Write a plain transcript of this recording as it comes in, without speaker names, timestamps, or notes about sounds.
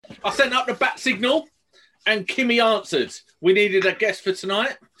I sent up the bat signal and Kimmy answered. We needed a guest for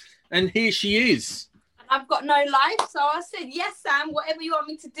tonight and here she is. I've got no life, so I said, yes, Sam, whatever you want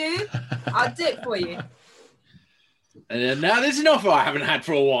me to do, I'll do it for you. And now there's an offer I haven't had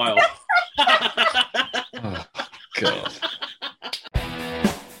for a while. Oh, God.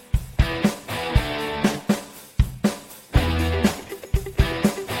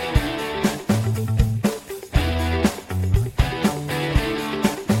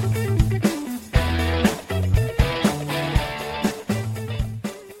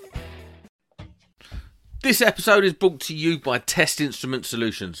 This episode is brought to you by Test Instrument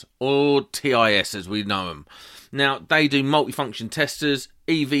Solutions, or TIS as we know them. Now, they do multifunction testers,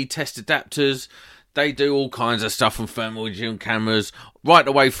 EV test adapters, they do all kinds of stuff from thermal imaging cameras, right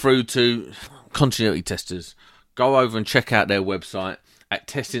the way through to continuity testers. Go over and check out their website at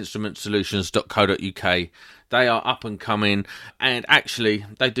testinstrumentsolutions.co.uk. They are up and coming, and actually,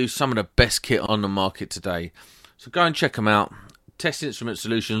 they do some of the best kit on the market today. So go and check them out,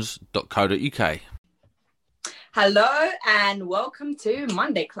 testinstrumentsolutions.co.uk. Hello and welcome to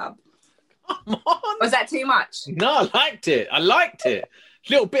Monday Club. Come on. Was that too much? No, I liked it.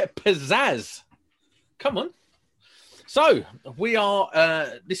 Little bit of pizzazz. Come on. So, we are,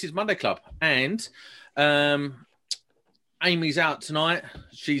 this is Monday Club, and Amy's out tonight.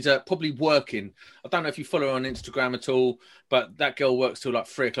 She's probably working. I don't know if you follow her on Instagram at all, but that girl works till like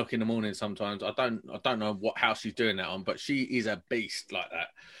 3 o'clock in the morning sometimes. I don't know what house she's doing that on, but she is a beast like that.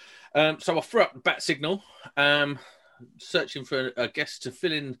 So I threw up the bat signal, searching for a guest to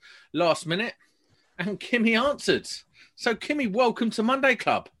fill in last minute, and Kimmy answered. So Kimmy, welcome to Monday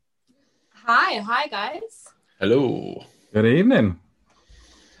Club. Hi guys. Hello. Good evening.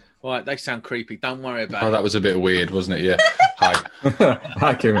 All right, they sound creepy. Don't worry about it. Oh, that was a bit weird, wasn't it? Yeah. Hi.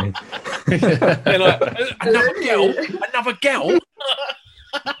 Hi, Kimmy. They're like, another girl.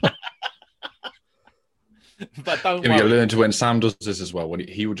 But don't You worry. learn to when Sam does this as well. When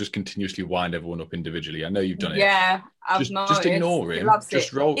he will just continuously wind everyone up individually. I know you've done it. Yeah, I've just noticed. ignore him. He loves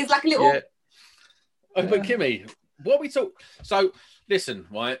just it. roll. He's like a little... Yeah. Oh, but Kimmy, what we talk. So listen,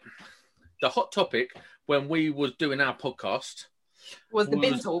 right? The hot topic when we was doing our podcast Was the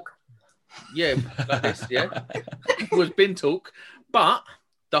bin talk. yeah, like this, yeah, was bin talk. But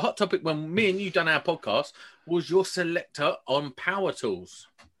the hot topic when me and you done our podcast was your selector on power tools.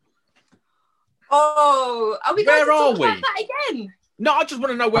 Oh, are we going Where to talk are we? about that again? No, I just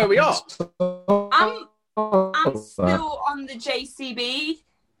want to know where we are. I'm still on the JCB.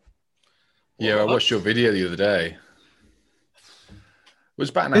 Yeah, I watched your video the other day. It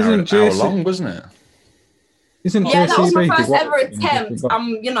was about an Isn't hour JC long, wasn't it? Isn't Yeah, that was my JCB first ever attempt.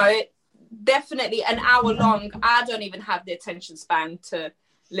 Definitely an hour long. I don't even have the attention span to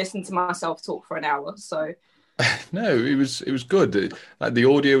listen to myself talk for an hour. So No, it was good. Like the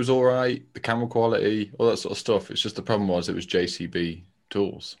audio was all right, the camera quality, all that sort of stuff. It's just the problem was it was JCB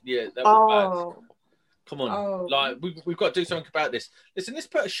tools. Yeah, that was bad. oh, Come on, Oh. like we've got to do something about this. Listen, let's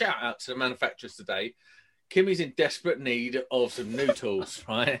put a shout out to the manufacturers today. Kimmy's in desperate need of some new tools,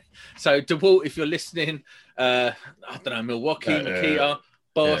 right? So, DeWalt, if you're listening, I don't know, Milwaukee, Makita,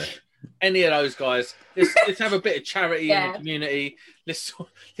 Bosch, any of those guys, let's have a bit of charity in the community. Let's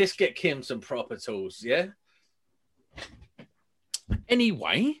get Kim some proper tools, yeah.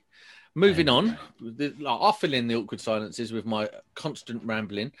 Anyway, moving on. I'll fill in the awkward silences with my constant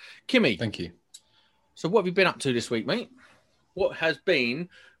rambling. Kimmy, Thank you. so what have you been up to this week, mate?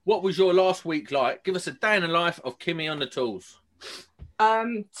 What was your last week like? Give us a day in the life of Kimmy on the tools.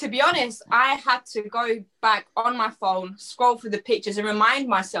 to be honest, I had to go back on my phone, scroll through the pictures, and remind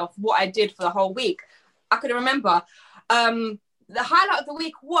myself what I did for the whole week. I couldn't remember. The highlight of the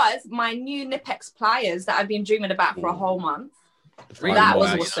week was my new Knipex pliers that I've been dreaming about for a whole month. That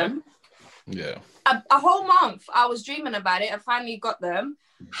was awesome. Yeah. A whole month I was dreaming about it. I finally got them.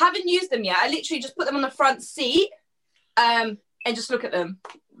 Haven't used them yet. I literally just put them on the front seat and just look at them.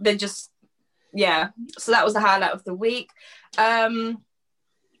 They're just, yeah. So that was the highlight of the week.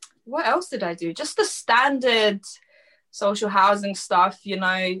 What else did I do? Just the standard social housing stuff, you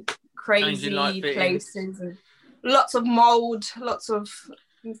know, crazy places and lots of mold, lots of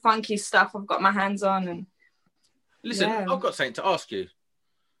funky stuff I've got my hands on. And listen, I've got something to ask you.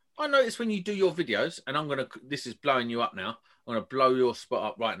 I notice when you do your videos, and this is blowing you up now. I'm gonna blow your spot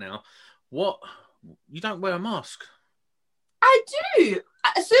up right now. You don't wear a mask? I do.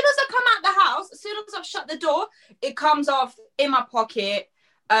 As soon as I come out the house, as soon as I've shut the door, it comes off in my pocket.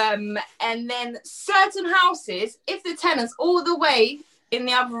 And then certain houses, if the tenant's all the way in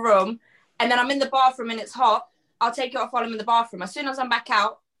the other room, and then I'm in the bathroom and it's hot, I'll take it off while I'm in the bathroom. As soon as I'm back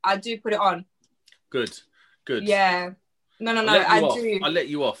out, I do put it on. Good. Yeah. No, I let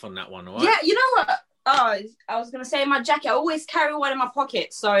you off on that one, all right? Yeah, you know what? Oh, I was gonna say in my jacket. I always carry one in my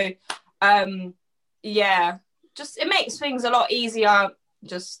pocket, so yeah, just it makes things a lot easier.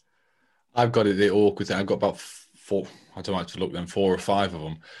 Just I've got it the awkward thing. I've got about 4. I don't have to look them 4 or 5 of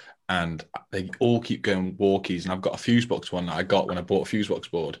them, and they all keep going walkies. And I've got a Fusebox one that I got when I bought a Fusebox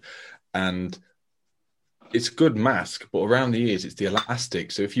board, and it's a good mask, but around the ears it's the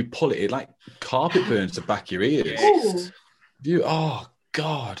elastic. So if you pull it, it like carpet burns the back of your ears. Yes. Oh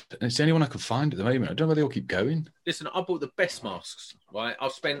God! And it's the only one I can find at the moment. I don't know where they all keep going. Listen, I bought the best masks, right?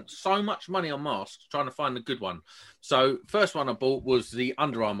 I've spent so much money on masks trying to find the good one. So first one I bought was the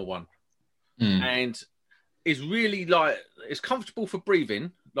Under Armour one. And it's really like, it's comfortable for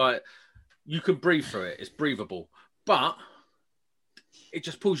breathing. Like you can breathe through it. It's breathable, but it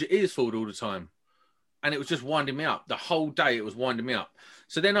just pulls your ears forward all the time. And it was just winding me up. The whole day it was winding me up.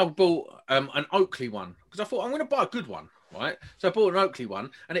 So then I bought an Oakley one because I thought I'm going to buy a good one, right? So I bought an Oakley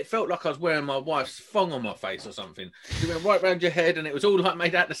one and it felt like I was wearing my wife's thong on my face or something. It went right around your head and it was all like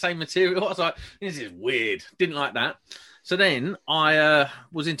made out of the same material. I was like, this is weird. Didn't like that. So then I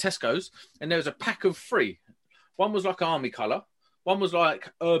was in Tesco's and there was a pack of 3. One was like army colour, one was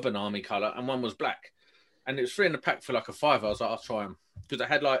like urban army colour, and one was black. And it was 3 in the pack for like a £5. I was like, I'll try them because I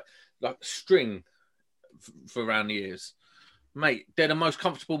had like string for around the ears. Mate, they're the most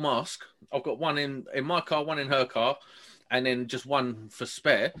comfortable mask. I've got one in my car, one in her car, and then just one for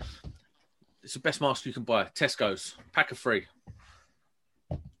spare. It's the best mask you can buy. Tesco's, pack of 3.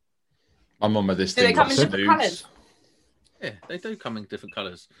 I'm on with this do thing. they come in different colours? Yeah, they do come in different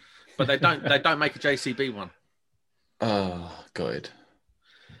colours, but they don't make a JCB one. Oh, good.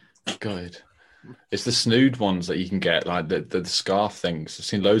 It's the snood ones that you can get, like the scarf things. I've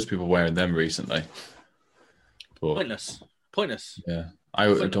seen loads of people wearing them recently. But, Pointless. Yeah, I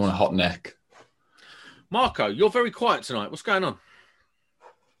don't want a hot neck. Marco, you're very quiet tonight. What's going on?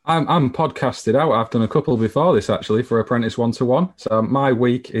 I'm podcasted out. I've done a couple before this actually for Apprentice 1-to-1. So my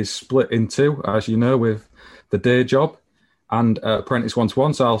week is split in 2, as you know, with the day job and Apprentice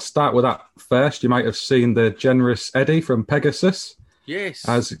 1-to-1. So I'll start with that first. You might have seen the generous Eddie from Pegasus. Yes.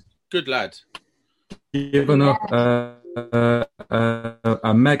 Has good lad. Given up a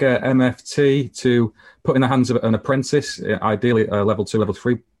mega MFT to put in the hands of an apprentice, ideally a level 2, level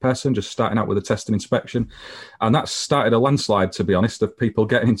 3 person, just starting out with a test and inspection. And that started a landslide, to be honest, of people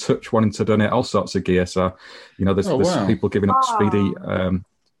getting in touch, wanting to donate all sorts of gear. So, you know, there's people giving up speedy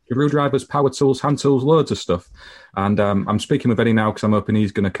screwdrivers, power tools, hand tools, loads of stuff. And I'm speaking with Eddie now because I'm hoping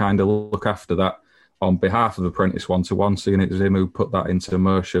he's going to kind of look after that on behalf of Apprentice 1-to-1, seeing it as him who put that into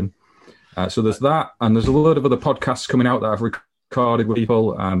motion. So there's that, and there's a load of other podcasts coming out that I've recorded with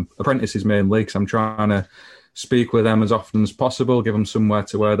people, apprentices mainly, because I'm trying to speak with them as often as possible, give them somewhere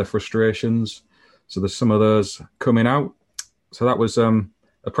to air their frustrations. So there's some of those coming out. So that was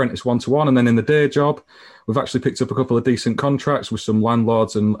Apprentice 1-to-1, and then in the day job, we've actually picked up a couple of decent contracts with some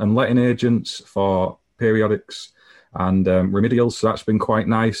landlords and letting agents for periodics and remedials. So that's been quite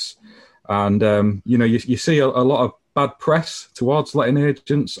nice. And you know, you see a lot of bad press towards letting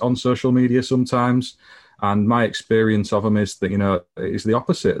agents on social media sometimes. And my experience of them is that, you know, it's the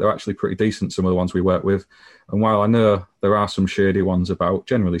opposite. They're actually pretty decent, some of the ones we work with. And while I know there are some shady ones about,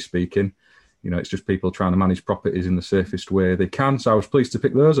 generally speaking, you know, it's just people trying to manage properties in the safest way they can. So I was pleased to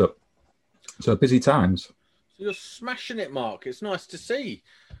pick those up. So busy times. So you're smashing it, Mark. It's nice to see.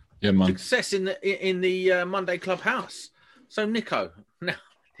 Yeah, man. Success in the Monday Clubhouse. So, Nico, now,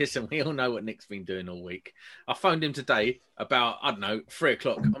 listen, we all know what Nick's been doing all week. I phoned him today about, I don't know, 3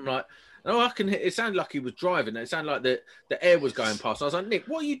 o'clock. I'm like, oh, I can hear. It sounded like he was driving. It sounded like the air was going past. I was like, Nick,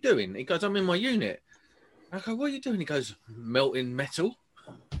 what are you doing? He goes, I'm in my unit. I go, what are you doing? He goes, melting metal.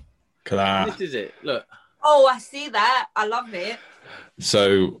 This is it. Look. Oh, I see that. I love it.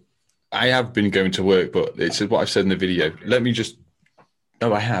 So I have been going to work, but it's what I've said in the video. Let me just...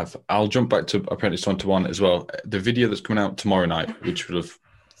 No, I have. I'll jump back to Apprentice 1-to-1 as well. The video that's coming out tomorrow night, which will have,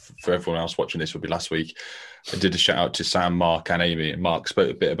 for everyone else watching this, will be last week. I did a shout out to Sam, Mark, and Amy. And Mark spoke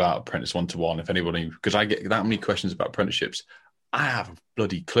a bit about Apprentice 1-to-1. If anybody, because I get that many questions about apprenticeships, I have a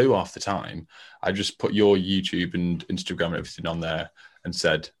bloody clue half the time. I just put your YouTube and Instagram and everything on there and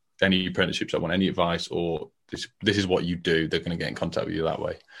said, any apprenticeships that want any advice or this is what you do, they're going to get in contact with you that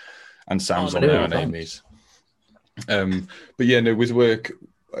way. And Sam's on there and Amy's. But yeah, no, with work,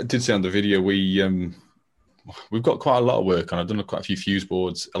 I did say on the video, we've got quite a lot of work on. I've done quite a few fuse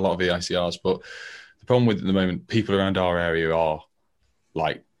boards, a lot of EICRs, but the problem with at the moment, people around our area are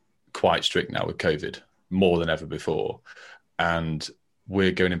like quite strict now with COVID, more than ever before. And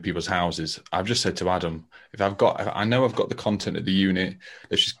we're going in people's houses. I've just said to Adam, I know I've got the content at the unit,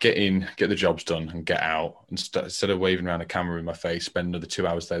 let's just get in, get the jobs done and get out. And instead of waving around a camera in my face, spend another 2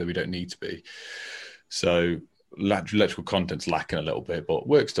 hours there that we don't need to be. So electrical content's lacking a little bit, but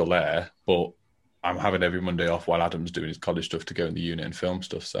work's still there. But I'm having every Monday off while Adam's doing his college stuff to go in the unit and film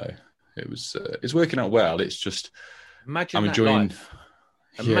stuff. So it's working out well. It's just, I'm enjoying life.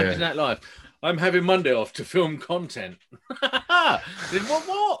 Imagine that life. I'm having Monday off to film content. What?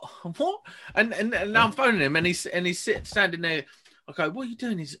 And I'm phoning him, and he's standing there. Okay, what are you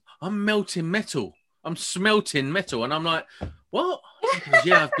doing? I'm melting metal. I'm smelting metal, and I'm like, what? Goes,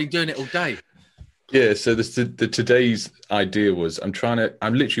 yeah, I've been doing it all day. Yeah. So the today's idea was I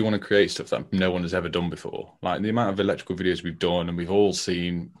literally want to create stuff that no one has ever done before. Like the amount of electrical videos we've done, and we've all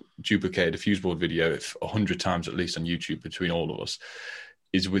seen duplicated a fuse board video 100 times at least on YouTube between all of us.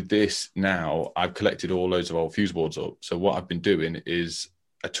 Is with this now, I've collected all loads of old fuse boards up. So what I've been doing is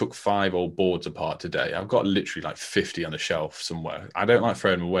I took 5 old boards apart today. I've got literally like 50 on the shelf somewhere. I don't like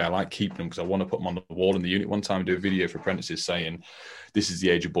throwing them away. I like keeping them because I want to put them on the wall in the unit. One time I did a video for apprentices saying, this is the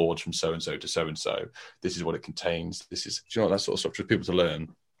age of boards from so-and-so to so-and-so. This is what it contains. This is, you know, that sort of stuff for people to learn.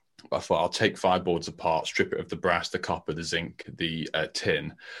 But I thought I'll take 5 boards apart, strip it of the brass, the copper, the zinc, the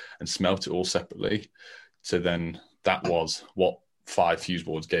tin, and smelt it all separately. So then that was what 5 fuse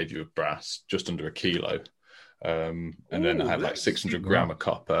boards gave you of brass, just under a kilo. And then I had like 600 gram of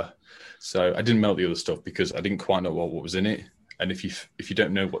copper. So I didn't melt the other stuff because I didn't quite know what was in it. And if you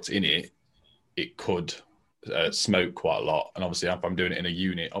don't know what's in it, it could smoke quite a lot. And obviously, if I'm doing it in a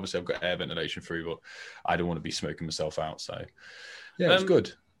unit, obviously I've got air ventilation through, but I don't want to be smoking myself out. So yeah, it's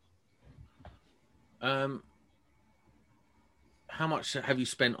good. How much have you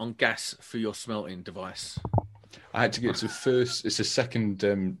spent on gas for your smelting device? I had to get to it's a second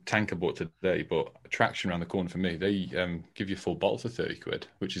tanker bought today, but Traction around the corner for me, they give you a full bottle for 30 quid,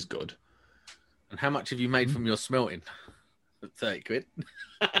 which is good. And how much have you made from your smelting? 30 quid?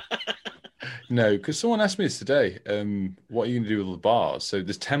 No, because someone asked me this today, what are you going to do with all the bars? So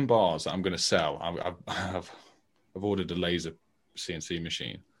there's 10 bars that I'm going to sell. I've ordered a laser CNC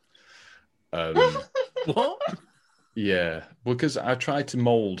machine. What? Yeah, because I tried to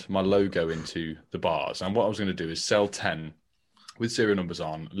mold my logo into the bars, and what I was going to do is sell 10 with serial numbers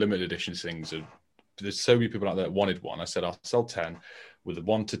on, limited edition things. There's so many people out there that wanted one. I said I'll sell 10 with a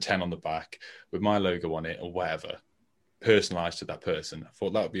 1 to 10 on the back with my logo on it or whatever, personalized to that person. I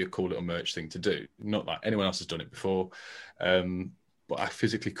thought that would be a cool little merch thing to do. Not like anyone else has done it before, but I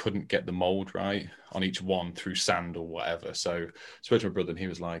physically couldn't get the mold right on each one through sand or whatever. So I spoke to my brother, and he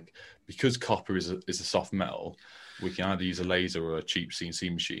was like, because copper is a soft metal, we can either use a laser or a cheap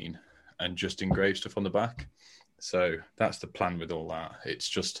CNC machine and just engrave stuff on the back. So that's the plan with all that. It's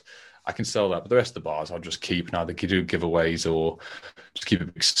just, I can sell that, but the rest of the bars I'll just keep and either do giveaways or just keep a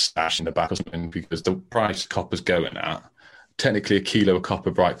big stash in the back or something, because the price copper's going at, technically a kilo of copper,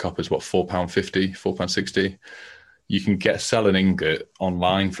 bright copper is what, £4.50, £4.60. You can sell an ingot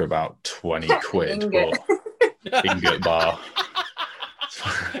online for about 20 quid. Ingot bar.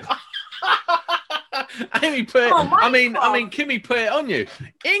 Amy put it, Kimmy put it on you.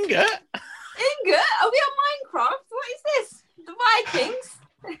 Ingot? Are we on Minecraft? What is this? The Vikings?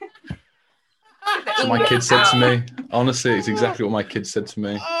 That's what my kid said to me. Honestly, it's exactly what my kid said to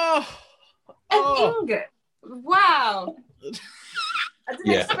me. An ingot. Wow.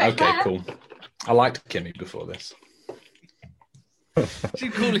 Yeah, okay, cool. I liked Kimmy before this.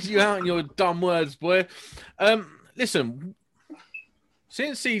 She's calling you out in your dumb words, boy. Listen,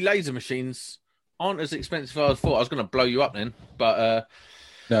 CNC laser machines aren't as expensive as I thought. I was going to blow you up then, but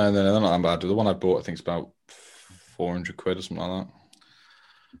no, they're not that bad. The one I bought, I think, is about 400 quid or something like that.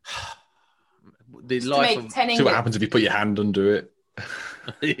 The life of... See what happens if you put your hand under it.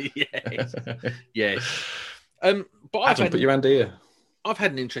 Yes. But Adam, put your hand here. I've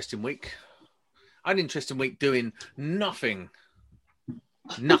had an interesting week. I had an interesting week doing nothing.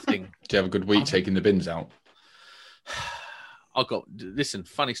 Do you have a good week taking the bins out? Listen,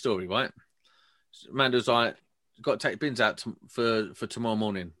 funny story, right? Amanda's like, got to take the bins out for tomorrow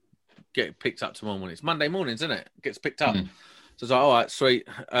morning. Get it picked up tomorrow morning. It's Monday mornings, isn't it? Gets picked up. So I was like, all right, sweet.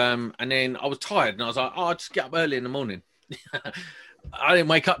 And then I was tired, and I was like, I'll just get up early in the morning. I didn't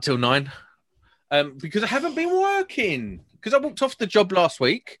wake up till 9 because I haven't been working. Because I walked off the job last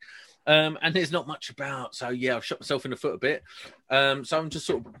week. And there's not much about, so yeah, I've shot myself in the foot a bit. So I'm just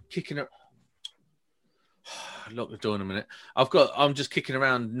sort of kicking it. Lock the door in a minute. I'm just kicking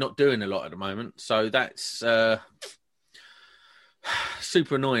around, not doing a lot at the moment. So that's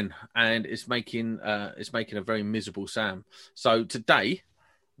super annoying, and it's making a very miserable Sam. So today,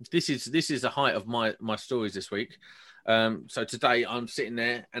 this is the height of my stories this week. So today I'm sitting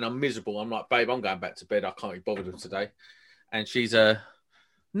there and I'm miserable. I'm like, babe, I'm going back to bed. I can't be bothered with today. And she's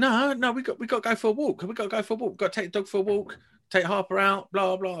no, we got to go for a walk. We got to go for a walk. Got to take the dog for a walk. Take Harper out.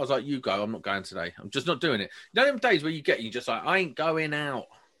 Blah blah. I was like, you go. I'm not going today. I'm just not doing it. You know them days where you just like, I ain't going out.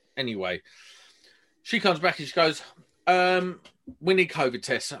 Anyway, she comes back and she goes, we need COVID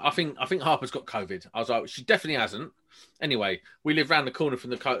tests. I think Harper's got COVID. I was like, she definitely hasn't. Anyway, we live round the corner from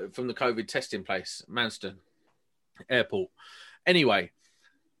the COVID testing place, Manston Airport. Anyway,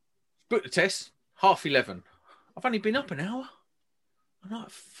 booked the test, 11:30. I've only been up an hour. I'm like,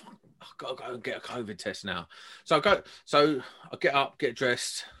 fuck, I've got to go and get a COVID test now. So I get up, get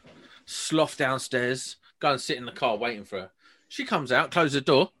dressed, slough downstairs, go and sit in the car waiting for her. She comes out, closes the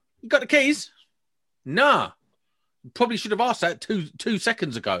door. You got the keys? Nah. Probably should have asked that two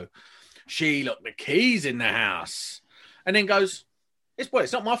seconds ago. She locked the keys in the house. And then goes, it's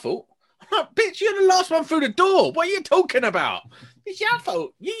not my fault. I'm like, bitch, you're the last one through the door. What are you talking about? It's your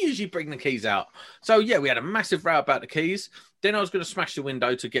fault. You usually bring the keys out. So, yeah, we had a massive row about the keys. Then I was going to smash the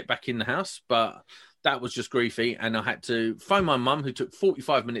window to get back in the house, but that was just griefy. And I had to phone my mum, who took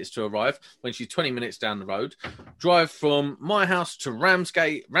 45 minutes to arrive when she's 20 minutes down the road, drive from my house to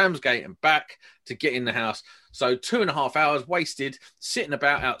Ramsgate and back to get in the house. So 2.5 hours wasted sitting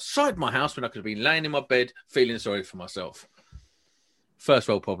about outside my house when I could have been laying in my bed feeling sorry for myself. First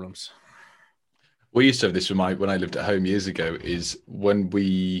world problems. We used to have this when I lived at home years ago, is when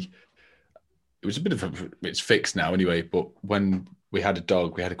it was a bit of it's fixed now anyway, but when we had a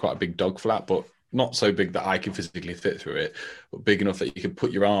dog, we had quite a big dog flat, but not so big that I could physically fit through it, but big enough that you could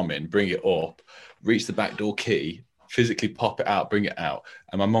put your arm in, bring it up, reach the back door key, physically pop it out, bring it out.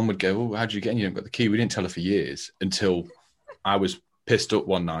 And my mum would go, oh, how'd you get in? You haven't got the key. We didn't tell her for years until I was pissed up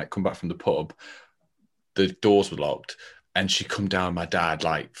one night, come back from the pub, the doors were locked, and she come down, my dad,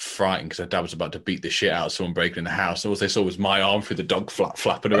 like frightened because her dad was about to beat the shit out of someone breaking in the house. And all they saw was my arm through the dog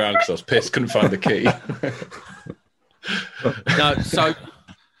flapping around because I was pissed, couldn't find the key. No, so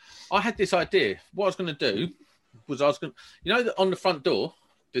I had this idea. What I was going to do was that on the front door,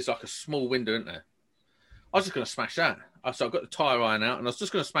 there's like a small window, isn't there? I was just going to smash that. So I got the tyre iron out and I was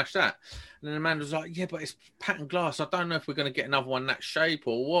just going to smash that. And then the man was like, yeah, but it's patterned glass. I don't know if we're going to get another one that shape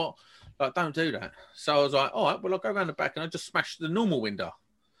or what. Like, don't do that. So I was like, all right, well, I'll go around the back and I'll just smash the normal window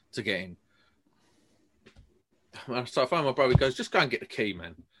to get in. So I phoned my brother. He goes, just go and get the key,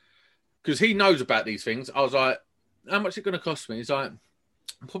 man. Because he knows about these things. I was like, how much is it going to cost me? He's like,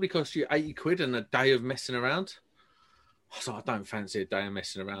 it'll probably cost you 80 quid and a day of messing around. I was like, I don't fancy a day of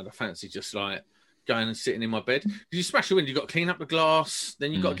messing around. I fancy just like going and sitting in my bed. Because you smash the window, you've got to clean up the glass.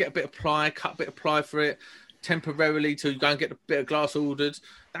 Then you've got to get a bit of ply, cut a bit of ply for it temporarily till you go and get a bit of glass ordered.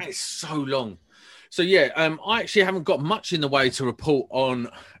 That is so long. So, yeah, I actually haven't got much in the way to report on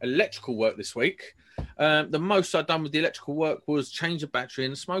electrical work this week. The most I've done with the electrical work was change a battery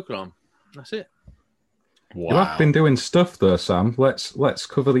in the smoke alarm. That's it. Wow. You have been doing stuff there, Sam. Let's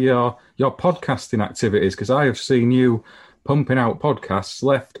cover your podcasting activities, because I have seen you pumping out podcasts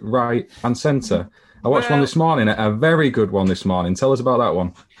left, right, and centre. I watched one this morning, a very good one this morning. Tell us about that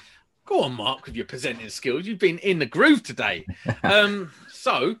one. Go on, Mark, with your presenting skills. You've been in the groove today. I'll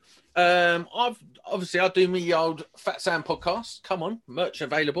do me old Fat Sam podcast. Come on, merch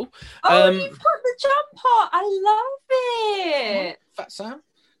available. Oh, you've got the jumper. I love it. Fat Sam.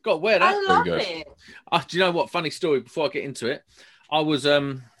 Got to wear that. I love it. Do you know what? Funny story before I get into it. I was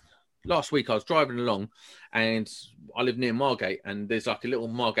last week I was driving along and I live near Margate and there's like a little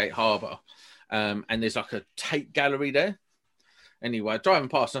Margate harbour and there's like a tape gallery there. Anyway, driving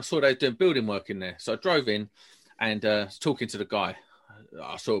past and I saw they were doing building work in there. So I drove in and was talking to the guy.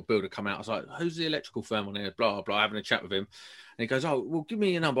 I saw a builder come out. I was like, who's the electrical firm on here? Blah, blah, blah, having a chat with him. And he goes, oh, well, give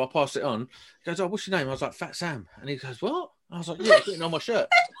me your number. I'll pass it on. He goes, oh, what's your name? I was like, Fat Sam. And he goes, what? I was like, yeah, it's written on my shirt.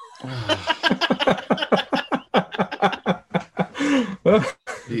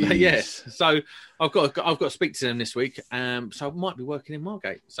 Yes. So I've got to speak to them this week. So I might be working in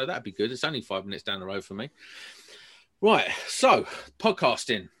Margate. So that'd be good. It's only 5 minutes down the road for me. Right. So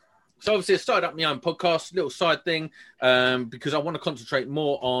podcasting. So obviously I started up my own podcast, little side thing, because I want to concentrate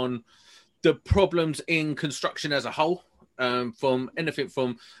more on the problems in construction as a whole, from anything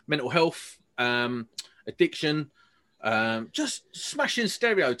from mental health, addiction, just smashing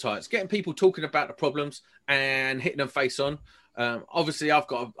stereotypes, getting people talking about the problems and hitting them face on. Obviously, I've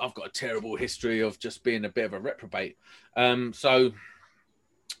got a terrible history of just being a bit of a reprobate. So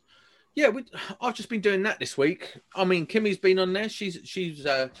yeah, I've just been doing that this week. I mean, Kimmy's been on there. She's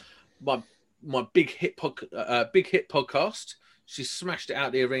my big hit podcast. She smashed it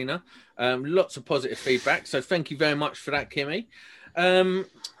out the arena. Lots of positive feedback. So thank you very much for that, Kimmy.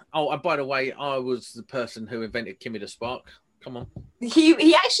 Oh, and by the way, I was the person who invented Kimmy the Spark. Come on.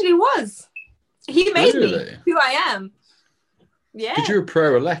 He actually was. He made Really? me who I am. Yeah. Because you were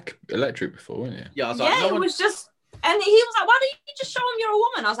pro electric before, weren't you? Yeah, I was like, Yeah, it was just, and he was like, why don't you just show them you're a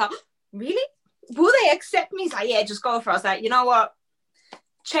woman? I was like, really? Will they accept me? He's like, yeah, just go for it. I was like, you know what?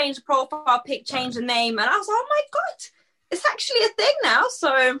 Change the profile pic, change the name. And I was like, oh my God, it's actually a thing now.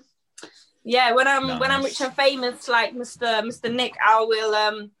 So yeah, when I'm rich and famous, like Mr. Nick, I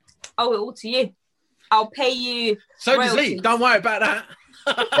will owe it all to you. I'll pay you. So does Lee. Don't worry about that.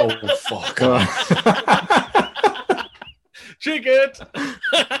 Oh, fuck. She good.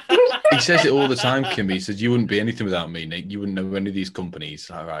 He says it all the time, Kimmy. He says, you wouldn't be anything without me, Nick. You wouldn't know any of these companies.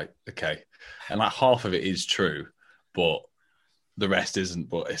 All right, okay. And like half of it is true, but the rest isn't.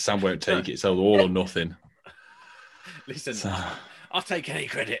 But Sam won't take it, so all or nothing. Listen, I'll take any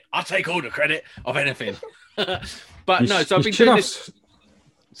credit. I'll take all the credit of anything. But no, so I've been doing this.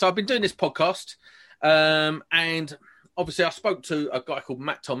 So I've been doing this podcast, and obviously I spoke to a guy called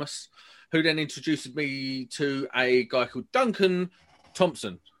Matt Thomas, who then introduced me to a guy called Duncan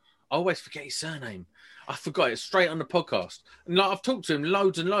Thompson. I always forget his surname. I forgot it straight on the podcast. And like, I've talked to him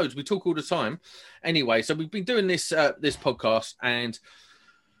loads and loads. We talk all the time. Anyway, so we've been doing this this podcast, and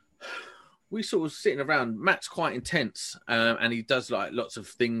we sort of sitting around. Matt's quite intense, and he does like lots of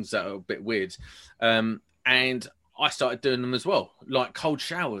things that are a bit weird. And I started doing them as well, like cold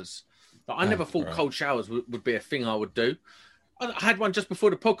showers. Like, I never thought cold showers would be a thing I would do. I had one just before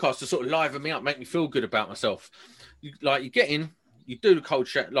the podcast to sort of liven me up, make me feel good about myself. You get in, you do the cold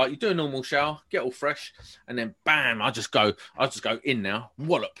shower, like you do a normal shower, get all fresh, and then bam, I just go in now,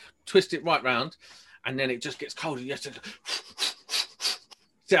 wallop, twist it right round, and then it just gets colder. You have to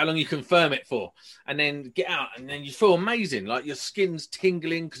see how long you can firm it for, and then get out, and then you feel amazing, like your skin's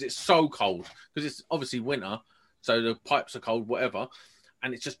tingling because it's so cold, because it's obviously winter, so the pipes are cold, whatever,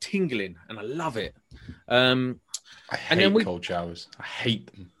 and it's just tingling, and I love it. I hate cold showers. I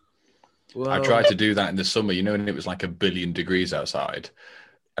hate them. Well, I tried to do that in the summer, and it was like 1 billion degrees outside.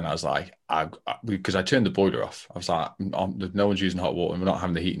 And I was like, because I turned the boiler off. I was like, no one's using hot water and we're not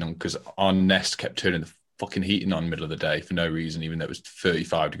having the heating on, because our Nest kept turning the fucking heating on in the middle of the day for no reason, even though it was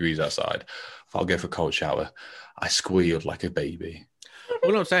 35 degrees outside. If I'll go for a cold shower, I squealed like a baby.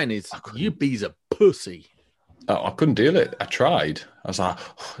 All I'm saying is, you bees a pussy. Oh, I couldn't deal it. I tried. I was like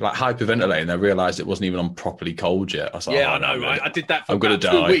hyperventilating. I realised it wasn't even on properly cold yet. I was like, yeah, I know, right? I did that for about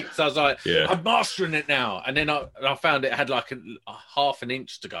 2 weeks. I was like, I'm mastering it now. And then I found it had like a half an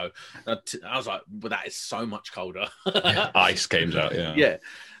inch to go. I was like, well, that is so much colder. Ice came out, yeah. Yeah.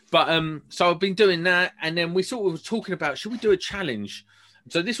 But so I've been doing that. And then we sort of were talking about, should we do a challenge?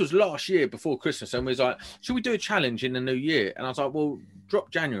 So this was last year before Christmas, and we was like, should we do a challenge in the new year? And I was like, well,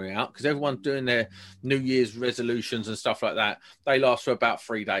 drop January out, because everyone's doing their New Year's resolutions and stuff like that. They last for about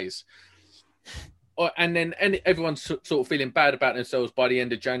 3 days. And then everyone's sort of feeling bad about themselves by the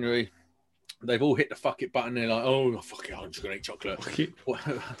end of January. They've all hit the fuck it button. They're like, oh, fuck it, I'm just going to eat chocolate.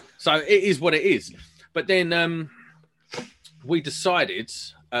 So it is what it is. But then we decided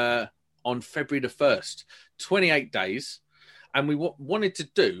on February the 1st, 28 days, and we wanted to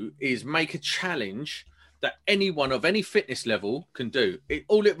do is make a challenge that anyone of any fitness level can do.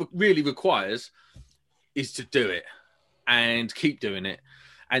 All it really requires is to do it and keep doing it.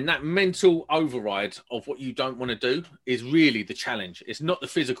 And that mental override of what you don't want to do is really the challenge. It's not the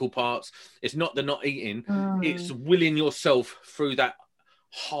physical parts. It's not the not eating. It's willing yourself through that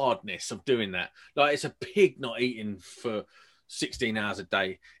hardness of doing that. Like, it's a pig not eating for 16 hours a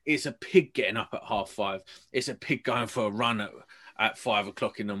day. It's a pig getting up at 5:30. It's a pig going for a run at 5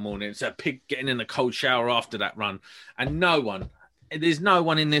 o'clock in the morning. It's a pig getting in a cold shower after that run. And there's no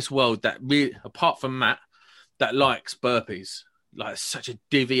one in this world that really, apart from Matt, that likes burpees. Like, it's such a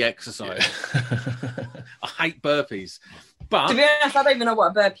divvy exercise. Yeah. I hate burpees. But to be honest, I don't even know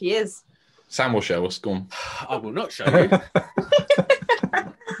what a burpee is. Sam will show us. Go on. I will not show you.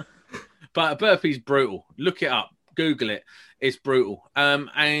 But a burpee's brutal. Look it up. Google it. It's brutal.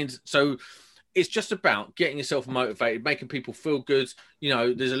 And so it's just about getting yourself motivated, making people feel good.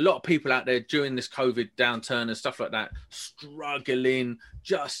 There's a lot of people out there during this COVID downturn and stuff like that, struggling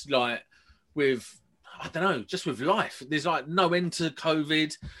just like with, I don't know, just with life. There's like no end to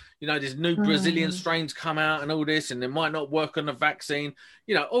COVID. There's new Brazilian strains come out and all this, and they might not work on the vaccine.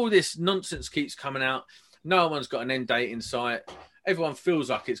 All this nonsense keeps coming out. No one's got an end date in sight. Everyone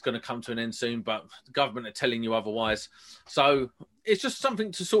feels like it's going to come to an end soon, but the government are telling you otherwise. So it's just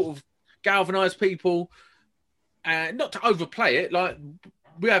something to sort of galvanise people, and not to overplay it. Like,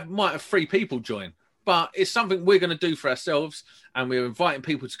 might have 3 people join, but it's something we're going to do for ourselves, and we're inviting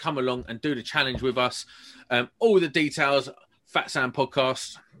people to come along and do the challenge with us. All the details, Fat Sam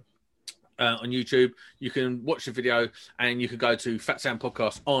Podcast. on YouTube. You can watch the video, and you can go to Fat Sam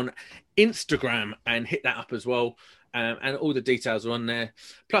Podcast on Instagram and hit that up as well. And all the details are on there.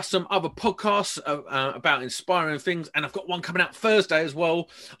 Plus some other podcasts about inspiring things. And I've got one coming out Thursday as well,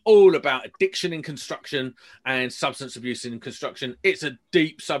 all about addiction in construction and substance abuse in construction. It's a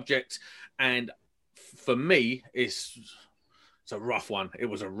deep subject. And for me, it's a rough one. It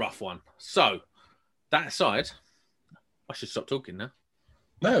was a rough one. So that aside, I should stop talking now.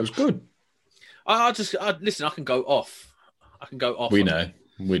 No, it was good. Listen, I can go off. We know.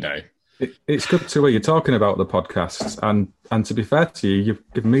 It's good to hear you talking about the podcasts, and to be fair to you,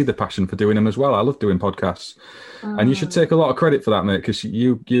 you've given me the passion for doing them as well. I love doing podcasts, and you should take a lot of credit for that, mate, because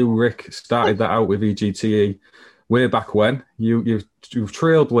you, Rick, started that out with EGTE way back when. You've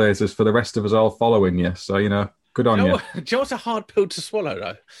trailblazers for the rest of us all following you. So good on you. Do you know what's a hard pill to swallow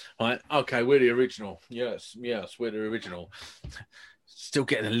though? Like, okay, we're the original. Yes, we're the original. Still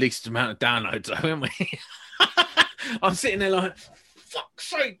getting the least amount of downloads, though, aren't we? I'm sitting there like, fuck's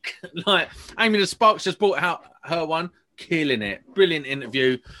sake. Like, Amy the Sparks just brought out her one, killing it. Brilliant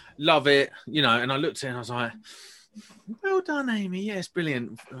interview. Love it. And I looked at it and I was like, well done, Amy. Yes,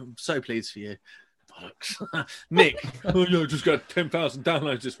 brilliant. I'm so pleased for you. Bollocks. Nick, just got 10,000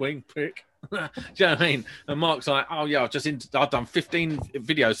 downloads this week, prick. Do you know what I mean? And Mark's like, oh yeah, I've done 15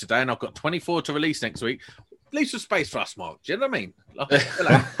 videos today and I've got 24 to release next week. Leave some space for us, Mark. Do you know what I mean?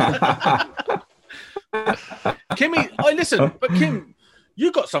 Kimmy, listen, but Kim,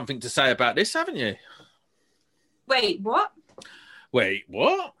 you got something to say about this, haven't you? Wait, what? Wait,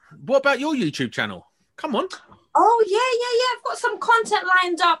 what? What about your YouTube channel? Come on. Oh, yeah. I've got some content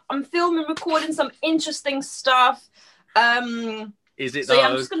lined up. I'm filming, recording some interesting stuff. Is it so yeah,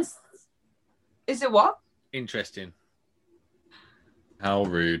 I'm just gonna... Is it what? Interesting. How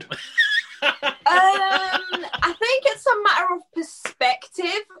rude. I think it's a matter of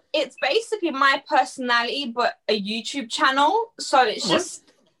perspective. It's basically my personality, but a YouTube channel. So it's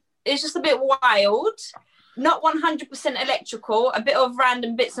just a bit wild. Not 100% electrical. A bit of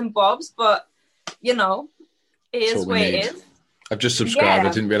random bits and bobs, but it is what it is. I've just subscribed.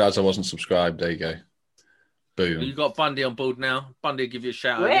 I didn't realise I wasn't subscribed. There you go. Boom. You got Bundy on board now. Bundy will give you a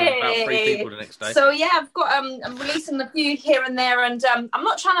shout out. About 3 people the next day. So yeah, I've got I'm releasing a few here and there, and I'm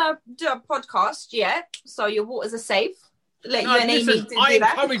not trying to do a podcast yet. So your waters are safe. Let you and Amy do that. I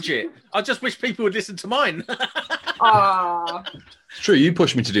encourage it. I just wish people would listen to mine. Ah, it's true. You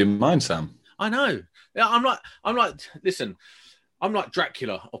pushed me to do mine, Sam. I know. Yeah, I'm like. Listen. I'm like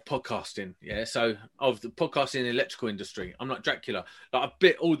Dracula of podcasting, yeah. So of the podcasting electrical industry, I'm like Dracula. Like I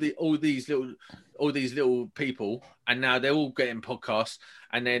bit all these little people, and now they're all getting podcasts.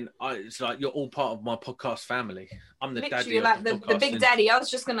 And then it's like you're all part of my podcast family. I'm the literally daddy. Like of the big daddy. I was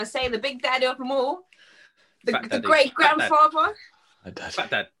just gonna say the big daddy of them all. The great Fat grandfather.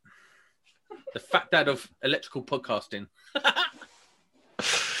 Fat dad. The fat dad of electrical podcasting.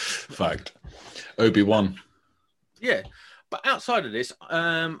 Fact. Obi-Wan. Yeah. But outside of this,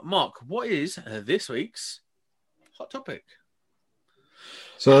 Mark, what is this week's hot topic?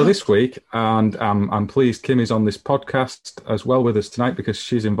 So this week, and I'm pleased Kim is on this podcast as well with us tonight because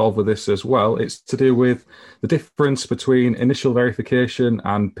she's involved with this as well. It's to do with the difference between initial verification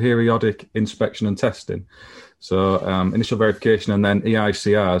and periodic inspection and testing. So initial verification and then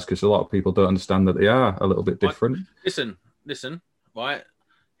EICRs, because a lot of people don't understand that they are a little bit different. Listen, right,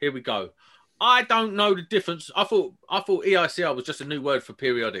 here we go. I don't know the difference. I thought EICR was just a new word for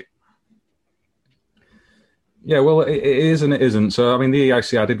periodic. Yeah, well, it is and it isn't. So, I mean, the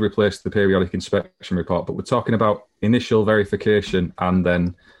EICR did replace the periodic inspection report, but we're talking about initial verification and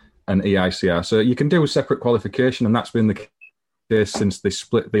then an EICR. So you can do a separate qualification, and that's been the case since they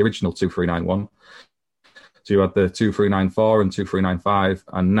split the original 2391. So you had the 2394 and 2395,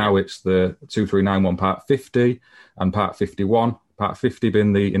 and now it's the 2391 Part 50 and Part 51. Part 50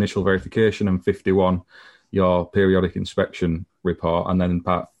 being the initial verification and 51 your periodic inspection report, and then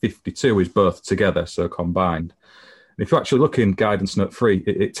Part 52 is both together, so combined. And if you actually look in Guidance Note 3,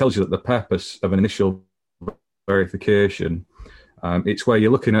 it tells you that the purpose of an initial verification, it's where you're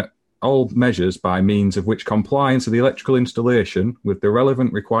looking at all measures by means of which compliance of the electrical installation with the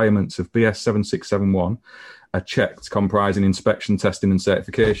relevant requirements of BS 7671 are checked, comprising inspection, testing and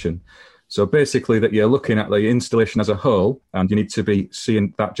certification. So basically that you're looking at the installation as a whole, and you need to be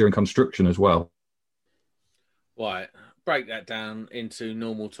seeing that during construction as well. Right. Break that down into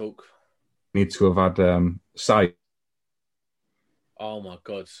normal talk. You need to have had site. Oh my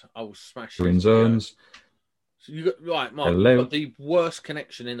God. I will smash in zones. So you got, right, Mark, you've got the worst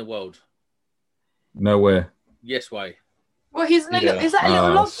connection in the world. No way. Yes way. Well, is that a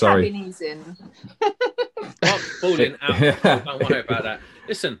little log cabin he's in? Mark's falling out. Don't worry about that.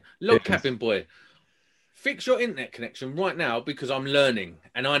 Listen, log cabin boy, fix your internet connection right now because I'm learning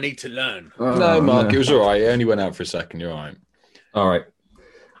and I need to learn. No, Mark, it was all right. It only went out for a second. You're all right. All right.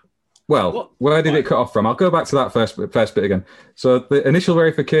 Well, where did it cut off from? I'll go back to that first bit again. So the initial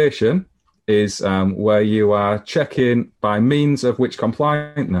verification is where you are checking by means of which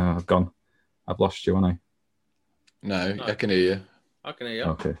compliant. No, I've lost you, haven't I? No, I can hear you. I can hear you.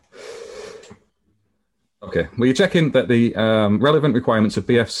 Okay. Well, you're checking that the relevant requirements of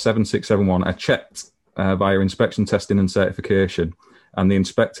BF 7671 are checked via inspection, testing, and certification. And the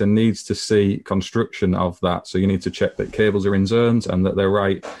inspector needs to see construction of that. So you need to check that cables are in zones and that they're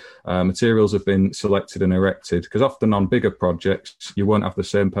right. Materials have been selected and erected. Because often on bigger projects, you won't have the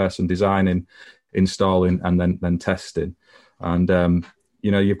same person designing, installing, and then testing. And,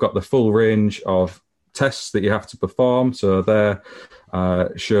 you've got the full range of tests that you have to perform. So they're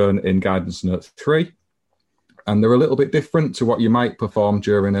shown in Guidance Note 3. And they're a little bit different to what you might perform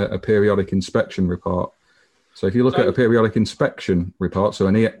during a periodic inspection report. So if you look at a periodic inspection report, so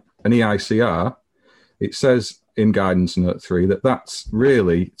an EICR, it says in Guidance Note 3 that that's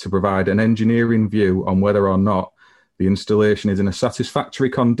really to provide an engineering view on whether or not the installation is in a satisfactory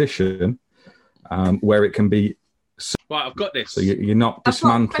condition where it can be... Right, I've got this. So you're not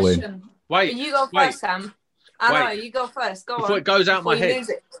dismantling. Wait. You go first, Sam. I know, you go first. Go Before on. it goes out my head.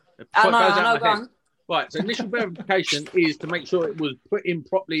 I know, go on. Right, so initial verification is to make sure it was put in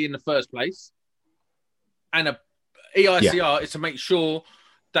properly in the first place. And a EICR is to make sure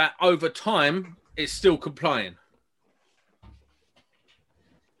that over time it's still complying.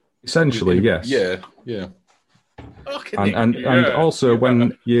 Essentially, yes. Yeah. And also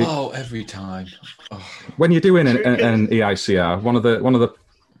when you every time when you're doing an EICR, one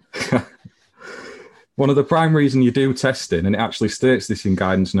of the prime reason you do testing, and it actually states this in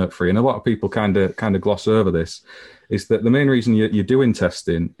Guidance Note 3, and a lot of people kind of gloss over this, is that the main reason you're doing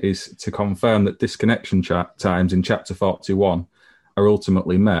testing is to confirm that disconnection times in Chapter 41 are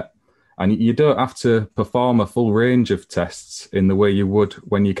ultimately met. And you don't have to perform a full range of tests in the way you would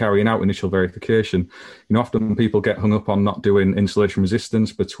when you're carrying out initial verification. Often people get hung up on not doing insulation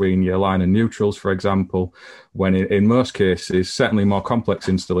resistance between your line and neutrals, for example, when in most cases, certainly more complex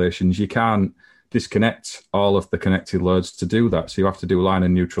installations, you can't disconnect all of the connected loads to do that. So you have to do line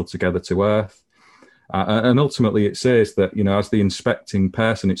and neutral together to earth. And ultimately it says that, as the inspecting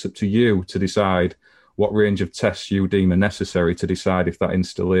person, it's up to you to decide what range of tests you deem are necessary to decide if that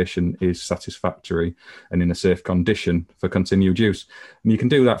installation is satisfactory and in a safe condition for continued use. And you can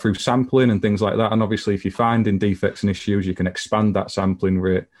do that through sampling and things like that. And obviously, if you're finding defects and issues, you can expand that sampling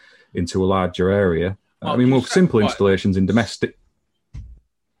rate into a larger area. More simple installations in domestic...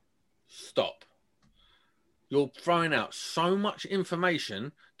 Stop. You're throwing out so much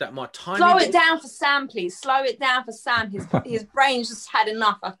information that my time... Slow it down for Sam, please. Slow it down for Sam. His brain's just had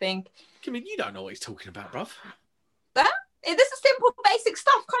enough, I think. Kimmy, you don't know what he's talking about, bruv. This is simple, basic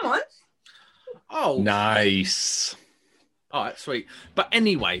stuff. Come on. Oh. Nice. All right, sweet. But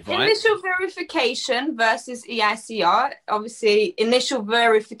anyway, right? Initial verification versus EICR. Obviously, initial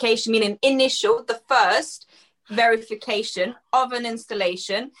verification meaning the first verification of an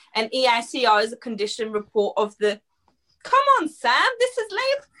installation. And EICR is a condition report of the... Come on, Sam. This is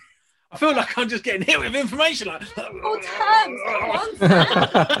late. I feel like I'm just getting hit with information. All terms. Come on, Sam.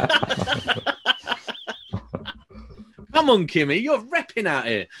 Come on, Kimmy. You're repping out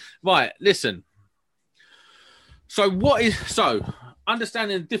here. Right, listen. So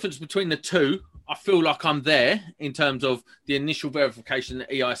understanding the difference between the two, I feel like I'm there in terms of the initial verification, the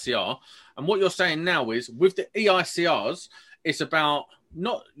EICR. And what you're saying now is with the EICRs, it's about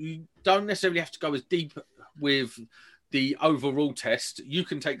you don't necessarily have to go as deep with the overall test. You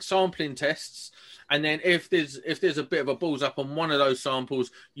can take sampling tests, and then if there's a bit of a balls up on one of those samples,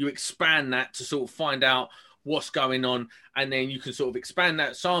 you expand that to sort of find out what's going on, and then you can sort of expand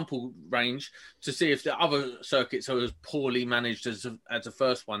that sample range to see if the other circuits are as poorly managed as the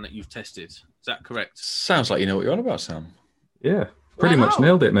first one that you've tested. Is that correct? Sounds like you know what you're on about, Sam. Yeah, pretty much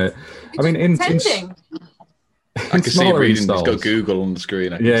nailed it, mate. I mean, in I can see him reading. He's got Google on the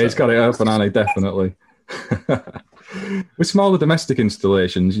screen. He's got it open, hasn't he? Definitely. With smaller domestic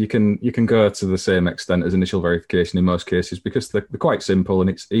installations, you can go to the same extent as initial verification in most cases because they're quite simple and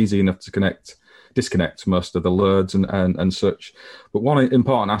it's easy enough to disconnect most of the loads and such. But one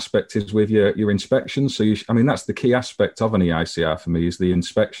important aspect is with your inspections. So that's the key aspect of an EICR for me is the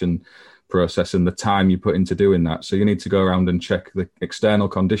inspection process and the time you put into doing that. So you need to go around and check the external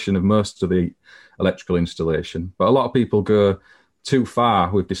condition of most of the electrical installation. But a lot of people go too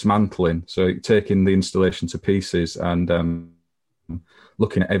far with dismantling, so taking the installation to pieces and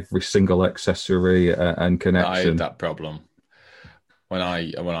looking at every single accessory and connection. I had that problem. when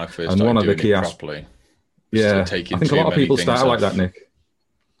I first And started one of the doing key it as- properly. Yeah, Taking I think a too lot of many people things start out like off. that, Nick.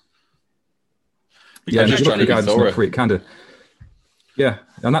 Because Yeah, and just if you trying look to at be guidance thorough. note 3, it kind of, yeah,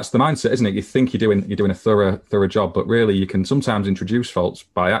 and that's the mindset, isn't it? You think you're doing a thorough job, but really you can sometimes introduce faults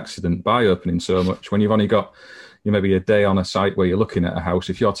by accident by opening so much. When you've only got maybe a day on a site where you're looking at a house,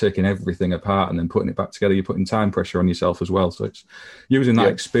 if you're taking everything apart and then putting it back together, you're putting time pressure on yourself as well. So it's using that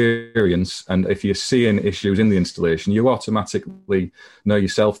experience, and if you're seeing issues in the installation, you automatically know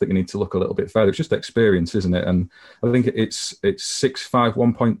yourself that you need to look a little bit further. It's just experience, isn't it? And I think it's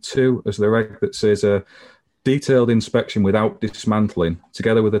 651.2 as the reg that says detailed inspection without dismantling,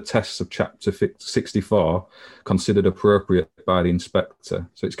 together with the tests of Chapter 64, considered appropriate by the inspector.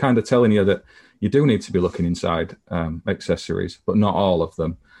 So it's kind of telling you that you do need to be looking inside accessories, but not all of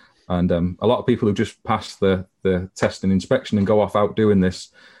them. And a lot of people who just pass the test and inspection and go off out doing this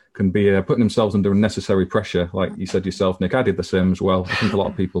can be putting themselves under unnecessary pressure. Like you said yourself, Nick, I did the same as well. I think a lot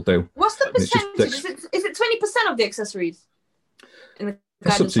of people do. What's the And it's just percentage? Is it 20% of the accessories? In the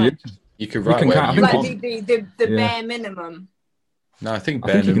It's up guidance to you. line? You could You write can whatever count- you I want. Like the Yeah. bare minimum. No, I think I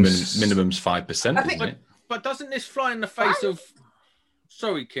bare think you can minimum's 5%, I think- isn't it? But doesn't this fly in the face of?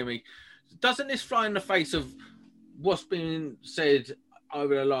 Sorry, Kimmy. Doesn't this fly in the face of what's been said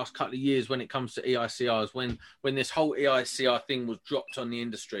over the last couple of years when it comes to EICRs? When this whole EICR thing was dropped on the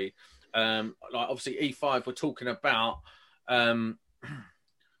industry, like obviously E5 were talking about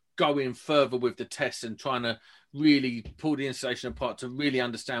going further with the tests and trying to really pull the installation apart to really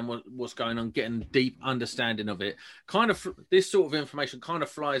understand what's going on, getting a deep understanding of it. Kind of this sort of information kind of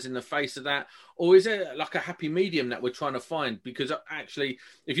flies in the face of that, or is it like a happy medium that we're trying to find? Because actually,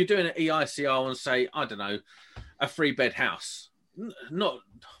 if you're doing an EICR on, say, I don't know, a 3-bed house,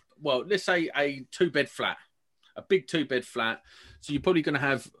 let's say a 2-bed flat, a big 2-bed flat, so you're probably going to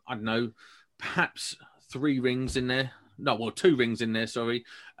have, I don't know, perhaps 3 rings in there. No, well, 2 rings in there. Sorry,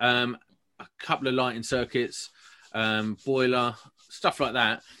 a couple of lighting circuits. Boiler, stuff like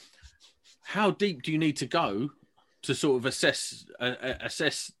that. How deep do you need to go to sort of assess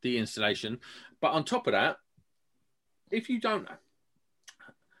the installation? But on top of that, if you don't,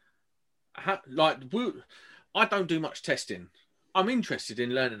 I don't do much testing. I'm interested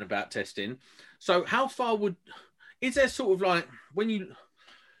in learning about testing. So how far is there sort of like when you?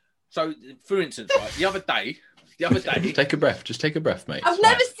 So for instance, right, the other day. Just take a breath. Just take a breath, mate. I've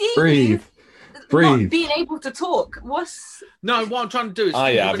never seen Breathe. you Breathe. not being able to talk. No, what I'm trying to do is.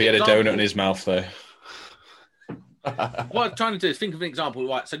 He had a donut in his mouth, though. What I'm trying to do is think of an example.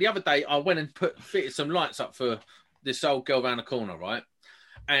 Right. So the other day, I went and fitted some lights up for this old girl around the corner, right?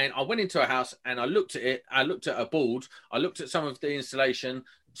 And I went into a house and I looked at it. I looked at a board. I looked at some of the installation,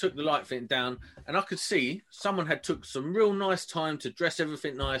 took the light fitting down, and I could see someone had took some real nice time to dress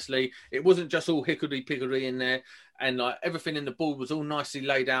everything nicely. It wasn't just all hickory-pickory in there, and like everything in the board was all nicely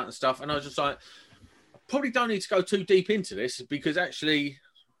laid out and stuff. And I was just like, I probably don't need to go too deep into this because actually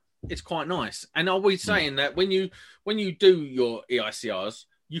it's quite nice. And are we saying that when you do your EICRs,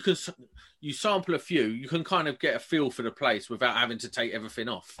 you sample a few, you can kind of get a feel for the place without having to take everything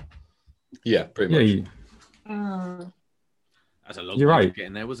off? Yeah, pretty much. That's a long You're way right. to get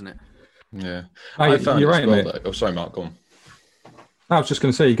in there, wasn't it? Yeah. You're right, mate. Oh, sorry, Mark, go on. I was just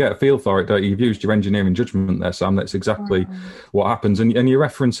going to say, you get a feel for it, don't you? You've used your engineering judgment there, Sam. That's exactly what happens. And you're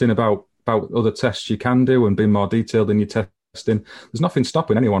referencing about other tests you can do and being more detailed in your testing. There's nothing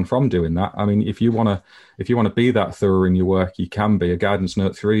stopping anyone from doing that. I mean, if you want to be that thorough in your work, you can be. A guidance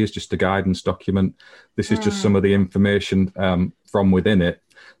note 3 is just a guidance document. This is just some of the information from within it.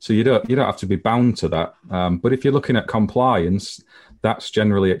 So you don't have to be bound to that. But if you're looking at compliance, that's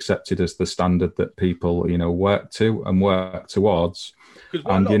generally accepted as the standard that people, work to and work towards.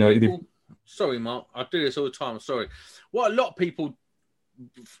 And people, sorry, Mark, I do this all the time. Sorry. What a lot of people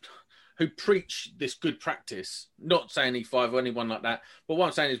who preach this good practice, not saying E5 or anyone like that, but what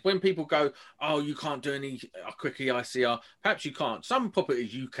I'm saying is when people go, oh, you can't do a quick EICR, perhaps you can't. Some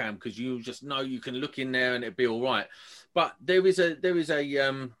properties you can because you just know you can look in there and it'll be all right. But there is a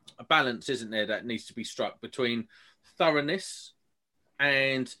balance, isn't there, that needs to be struck between thoroughness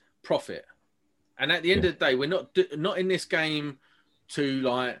and profit. And at the end of the day, we're not in this game to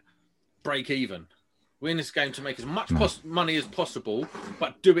like break even. We're in this game to make as much money as possible,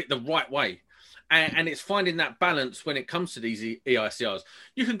 but do it the right way. And it's finding that balance when it comes to these EICRs.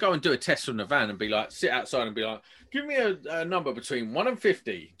 You can go and do a test from the van and be like, sit outside and be like, give me a number between 1 and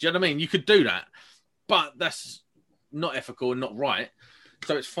 50. Do you know what I mean? You could do that, but that's not ethical and not right.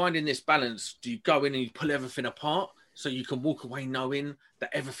 So it's finding this balance. Do you go in and you pull everything apart so you can walk away knowing that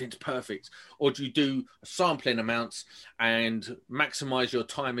everything's perfect? Or do you do sampling amounts and maximize your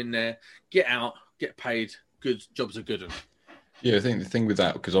time in there, get out, get paid, good jobs are good? Yeah, I think the thing with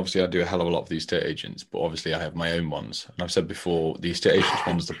that, because obviously I do a hell of a lot for the estate agents, but obviously I have my own ones. And I've said before, the estate agents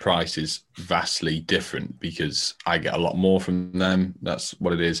ones, the price is vastly different because I get a lot more from them. That's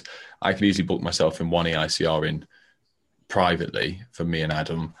what it is. I can easily book myself in one EICR in privately for me and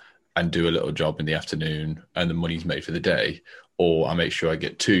Adam and do a little job in the afternoon and the money's made for the day. Or I make sure I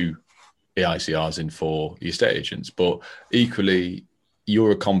get 2 EICRs in for the estate agents. But equally,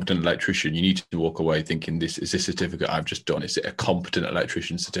 you're a competent electrician. You need to walk away thinking, this certificate I've just done, is it a competent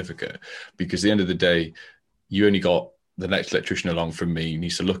electrician certificate? Because at the end of the day, you only got the next electrician along from me,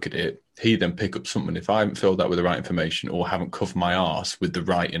 needs to look at it. He then pick up something. If I haven't filled that with the right information or haven't covered my arse with the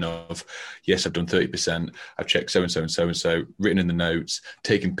writing of, yes, I've done 30%, I've checked so-and-so and so-and-so, written in the notes,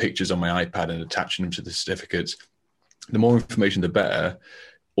 taking pictures on my iPad and attaching them to the certificates, the more information, the better.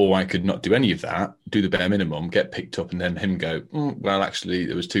 Or I could not do any of that, do the bare minimum, get picked up, and then him go, well, actually,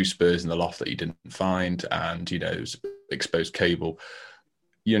 there was 2 spurs in the loft that you didn't find, and, it was exposed cable.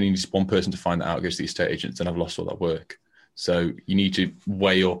 You only need one person to find that out, goes to the estate agents, and I've lost all that work. So you need to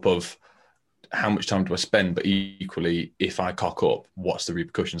weigh up of how much time do I spend, but equally, if I cock up, what's the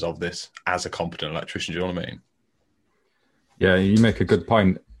repercussions of this as a competent electrician? Do you know what I mean? Yeah, you make a good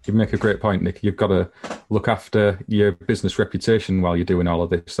point. You make a great point, Nick. You've got to look after your business reputation while you're doing all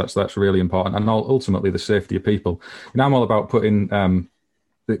of this. That's really important, and ultimately the safety of people. I'm all about putting the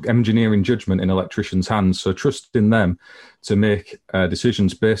engineering judgment in electricians' hands, so trusting them to make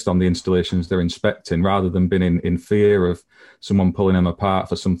decisions based on the installations they're inspecting, rather than being in fear of someone pulling them apart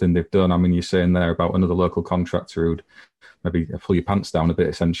for something they've done. I mean, you're saying there about another local contractor who'd maybe pull your pants down a bit,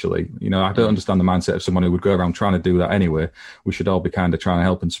 essentially. I don't understand the mindset of someone who would go around trying to do that anyway. We should all be kind of trying to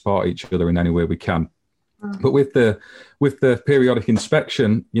help and support each other in any way we can. But with the periodic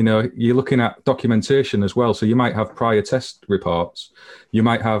inspection, you're looking at documentation as well. So you might have prior test reports. You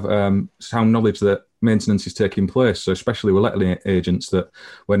might have sound knowledge that maintenance is taking place. So especially with letting agents, that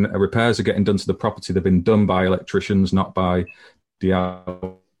when repairs are getting done to the property, they've been done by electricians, not by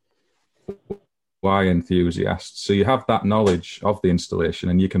DIY enthusiasts. So you have that knowledge of the installation,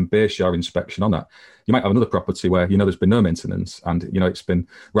 and you can base your inspection on that. You might have another property where there's been no maintenance, and it's been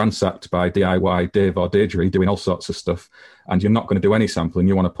ransacked by DIY Dave or Deirdre doing all sorts of stuff, and you're not going to do any sampling.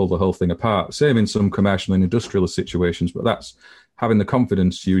 You want to pull the whole thing apart. Same in some commercial and industrial situations, but that's having the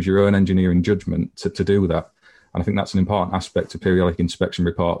confidence to use your own engineering judgment to do that. And I think that's an important aspect of periodic inspection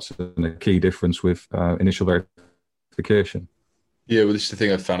reports and a key difference with initial verification. Yeah, well, this is the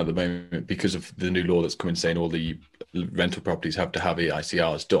thing I've found at the moment, because of the new law that's coming saying all the rental properties have to have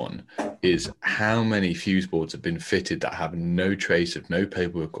EICRs done, is how many fuse boards have been fitted that have no trace of no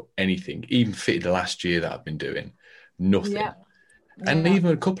paperwork or anything, even fitted last year that I've been doing, nothing. Yeah. And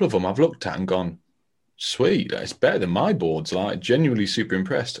even a couple of them I've looked at and gone, sweet, it's better than my boards, like genuinely super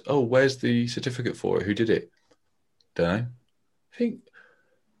impressed. Oh, where's the certificate for it? Who did it? Don't know. I think,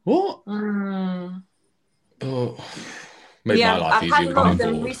 what? Oh... I've had a lot of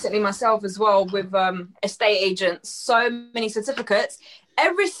them recently myself as well with estate agents. So many certificates.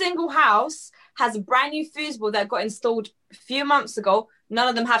 Every single house has a brand new fuse board that got installed a few months ago. None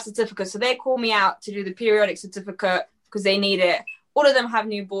of them have certificates. So they call me out to do the periodic certificate because they need it. All of them have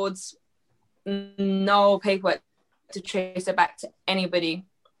new boards. No paperwork to trace it back to anybody.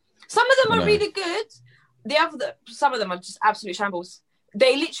 Some of them are really good. Some of them are just absolute shambles.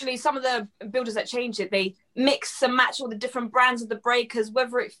 They literally, some of the builders that change it, they mix and match all the different brands of the breakers,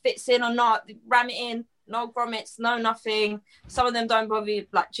 whether it fits in or not, they ram it in, no grommets, no nothing. Some of them don't bother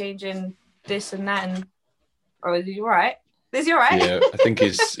like changing this and that. And is he all right? Is he all right? Yeah, I think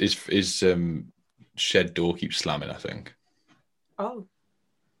his shed door keeps slamming, I think. Oh,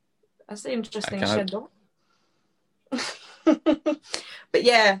 that's an interesting shed door. But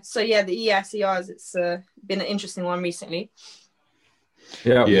yeah, the EICRs, it's been an interesting one recently.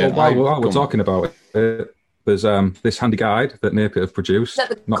 Yeah, well, while we're talking about it, there's this handy guide that Napier have produced. Is that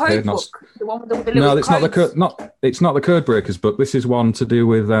the code book? The one with the little no, it's codes? It's not the code breakers book. This is one to do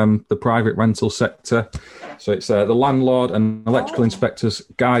with the private rental sector. So it's the landlord and electrical inspectors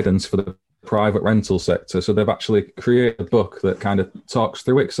guidance for the private rental sector. So they've actually created a book that kind of talks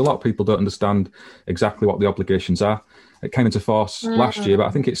through it, because a lot of people don't understand exactly what the obligations are. It came into force last year, but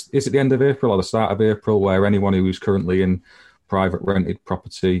I think is at the end of April or the start of April, where anyone who's currently in private rented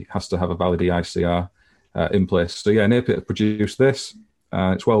property has to have a valid EICR in place. So yeah, Napier produced this.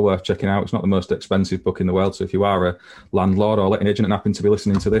 It's well worth checking out. It's not the most expensive book in the world. So if you are a landlord or letting agent and happen to be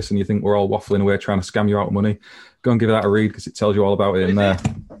listening to this and you think we're all waffling away trying to scam you out of money, go and give that a read, because it tells you all about it in there.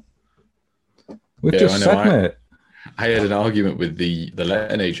 We've just said, mate. I had an argument with the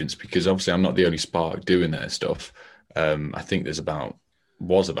letting agents, because obviously I'm not the only Spark doing their stuff. I think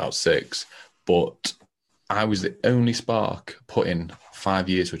was about 6, but I was the only Spark put in 5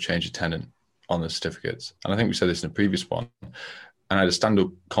 years for change of tenant on the certificates. And I think we said this in a previous one. And I had a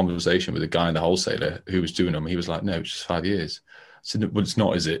stand-up conversation with a guy in the wholesaler who was doing them. He was like, no, it's just 5 years. I said, well, it's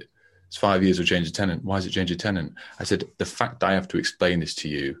not, is it? It's 5 years of change of tenant. Why is it change of tenant? I said, the fact I have to explain this to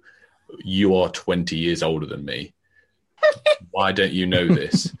you, you are 20 years older than me. Why don't you know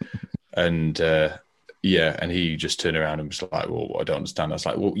this? And and he just turned around and was like, well, I don't understand. I was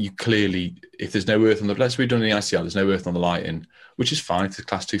like, well, you clearly, if there's no earth on the, let's we've done the ICR, there's no earth on the lighting, which is fine. If there's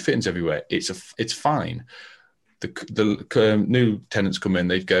class 2 fittings everywhere, it's fine. The new tenants come in,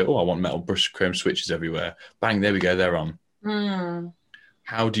 they'd go, oh, I want metal brush chrome switches everywhere. Bang, there we go, they're on.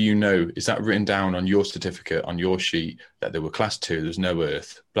 How do you know? Is that written down on your certificate, on your sheet, that there were class 2, there's no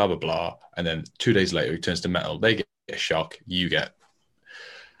earth, blah, blah, blah. And then 2 days later, he turns to metal. They get a shock. You get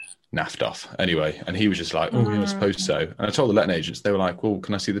naffed off. Anyway, and he was just like, oh, you're not supposed so. And I told the letting agents, they were like, well,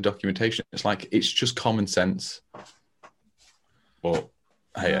 can I see the documentation? It's like, it's just common sense. But,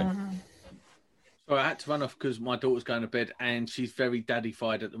 hey, So I had to run off because my daughter's going to bed and she's very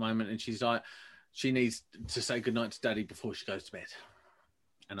daddy-fied at the moment. And she's like, she needs to say goodnight to daddy before she goes to bed.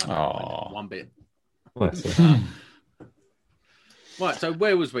 And I don't mind one bit. Right, so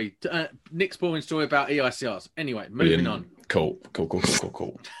where was we? Nick's boring story about EICRs. Anyway, moving on. Cool.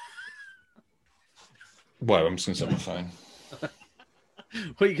 Well, I'm just going to set my phone.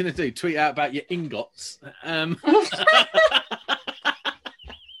 What are you going to do? Tweet out about your ingots?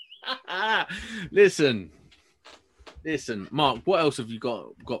 Listen, Mark, what else have you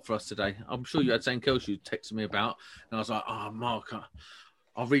got for us today? I'm sure you had something else you texted me about. And I was like, oh, Mark,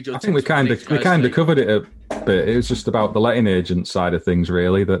 I'll read your text. I think we kind of covered it a bit. It was just about the letting agent side of things,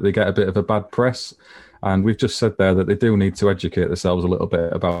 really, that they get a bit of a bad press. And we've just said there that they do need to educate themselves a little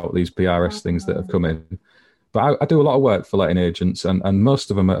bit about these PRS things that have come in. But I do a lot of work for letting agents, and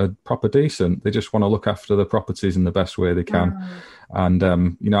most of them are proper decent. They just want to look after the properties in the best way they can. And,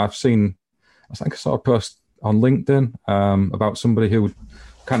 I've seen, I think I saw a post on LinkedIn about somebody who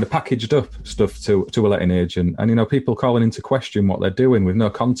kind of packaged up stuff to a letting agent. And, people calling into question what they're doing with no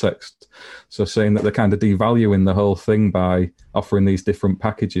context. So saying that they're kind of devaluing the whole thing by offering these different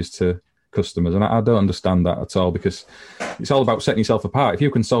packages to customers. And I don't understand that at all, because it's all about setting yourself apart. If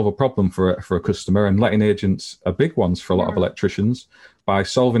you can solve a problem for a customer, and letting agents are big ones for a lot of electricians, by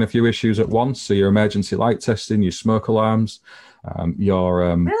solving a few issues at once, so your emergency light testing, your smoke alarms,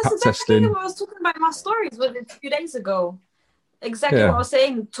 your pat testing. What I was talking about in my stories with it a few days ago. Exactly what I was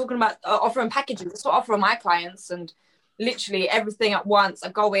saying, talking about offering packages. That's what I offer my clients, and literally everything at once. I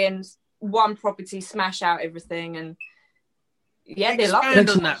go in, one property, smash out everything, and yeah, they love it. Expand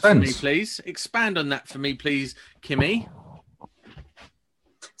on that for me, please. Expand on that for me, please, Kimmy.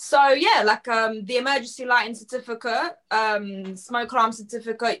 So yeah, like the emergency lighting certificate, smoke alarm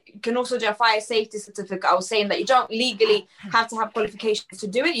certificate. You can also do a fire safety certificate. I was saying that you don't legally have to have qualifications to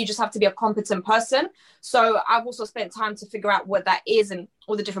do it. You just have to be a competent person. So I've also spent time to figure out what that is and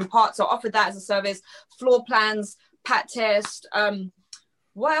all the different parts. So I offered that as a service. Floor plans, pat test.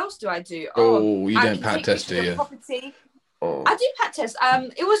 What else do I do? Oh, you don't pat test, do you? Property. Oh. I do pat test.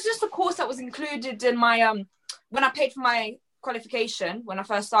 It was just a course that was included in my when I paid for my qualification when I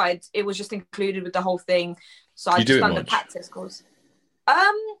first started. It was just included with the whole thing. So I just done the pat test course.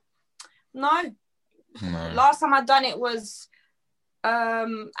 No. Last time I'd done it was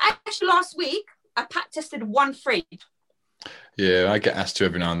actually last week. I pat tested 1 free. Yeah, I get asked to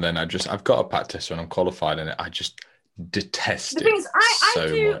every now and then. I've got a pat tester and I'm qualified in it. I just detest the thing is, I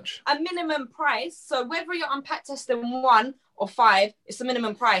do much. A minimum price. So whether you're on pat testing 1 or 5, it's the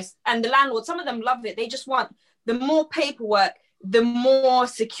minimum price. And the landlord, some of them love it. They just want the more paperwork, the more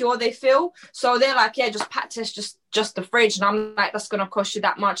secure they feel. So they're like, yeah, just pat test just the fridge. And I'm like, that's gonna cost you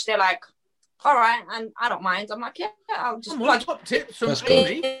that much. They're like, all right, and I don't mind. I'm like, yeah, I'll just plug top tips from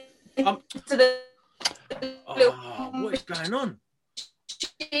me. To the what is going on?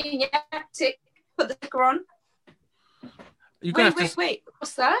 Yeah, tick, put the sticker on. Wait,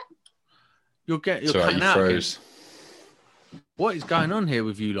 what's that? You're cutting out. Froze. What is going on here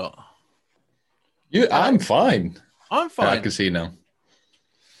with you lot? I'm fine. I'm fine. I can see now.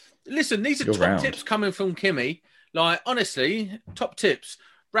 Listen, these are top tips coming from Kimmy. Like, honestly, top tips.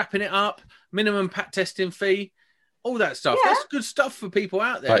 Wrapping it up, minimum pat testing fee, all that stuff. Yeah. That's good stuff for people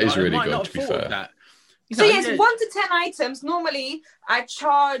out there. That is really good, to be fair. That. So yes, 1 to 10 items. Normally, I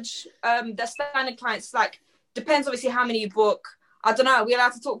charge the standard clients, like, depends obviously how many you book. I don't know. Are we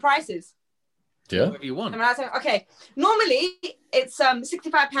allowed to talk prices? Yeah. Whatever you want. Okay. Normally, it's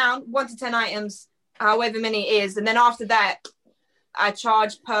 £65, 1 to 10 items, however many it is. And then after that, I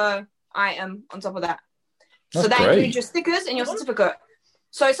charge per item on top of that. That's so that great. includes your stickers and your certificate.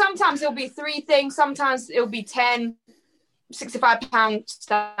 So sometimes it'll be 3 things, sometimes it'll be 10, £65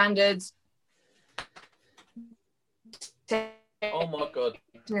 standards. Oh my God.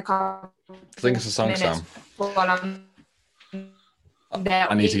 I think it's a song, Sam.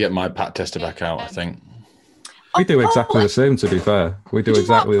 I need to get my Pat tester back out, I think. We do exactly the same, to be fair. We do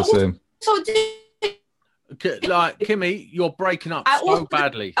exactly the same. So Like, Kimmy, you're breaking up so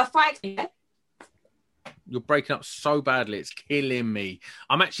badly. You're breaking up so badly. It's killing me.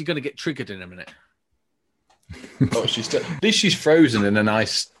 I'm actually going to get triggered in a minute. Oh, at least she's frozen in a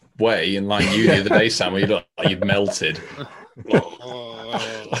nice way, and like you the other day, Sam, where you look like you'd melted.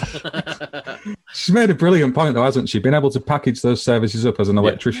 She's made a brilliant point, though, hasn't she? Been able to package those services up as an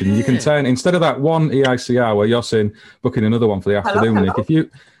electrician. Yeah. You can turn, instead of that one EICR where you're saying booking another one for the afternoon, Nick, if you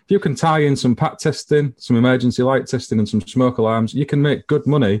can tie in some pat testing, some emergency light testing, and some smoke alarms, you can make good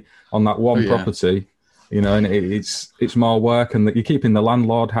money on that one property. You know, and it's more work, and that you're keeping the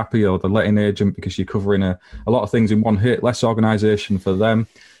landlord happy or the letting agent, because you're covering a lot of things in one hit, less organisation for them,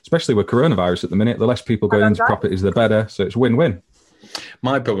 especially with coronavirus at the minute. The less people going into properties, the better. So it's win-win.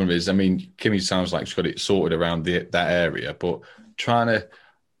 My problem is, I mean, Kimmy sounds like she's got it sorted around that area, but trying to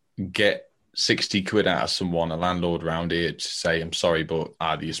get 60 quid out of someone, a landlord around here, to say, I'm sorry, but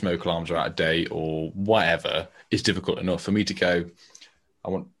either your smoke alarms are out of date or whatever, is difficult enough for me to go, I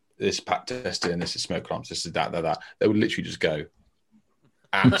want this pat testing, this is smoke alarms, this is that. They would literally just go,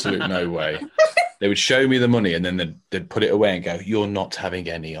 absolute no way. They would show me the money and then they'd put it away and go, you're not having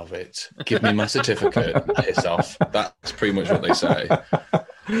any of it. Give me my certificate. Piss off. That's pretty much what they say.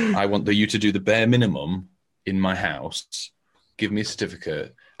 I want you to do the bare minimum in my house. Give me a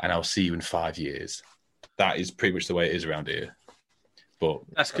certificate and I'll see you in 5 years. That is pretty much the way it is around here. But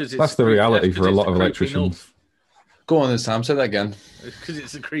that's the reality for a lot of electricians. Go on then, Sam. Say that again. Because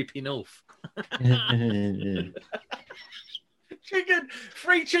it's a creepy north. Chicken,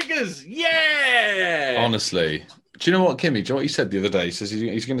 free chickens, yeah! Honestly, do you know what, Kimmy? Do you know what he said the other day? He says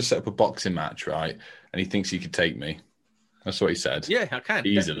he's going to set up a boxing match, right? And he thinks he could take me. That's what he said. Yeah, I can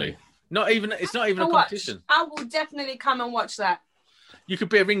easily. Definitely. It's not even a competition. I will definitely come and watch that. You could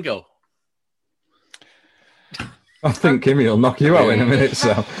be a ring girl. I think Kimmy will knock you out in a minute,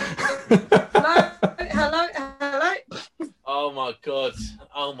 so. Hello. Oh my god.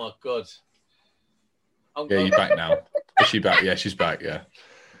 Yeah, you're back now. Is she back? Yeah, she's back, yeah.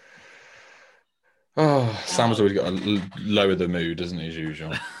 Oh, Sam's always got to lower the mood, doesn't he, as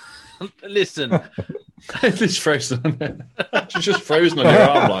usual? Listen. It's frozen. She's just frozen on your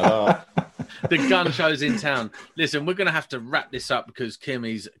arm like that. The gun show's in town. Listen, we're going to have to wrap this up because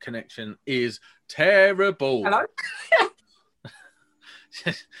Kimmy's connection is terrible. Hello?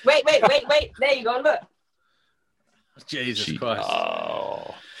 Wait. There you go, look. Jesus Christ.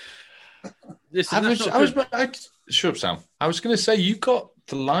 Oh. Listen, shut up, Sam. I was going to say, you've got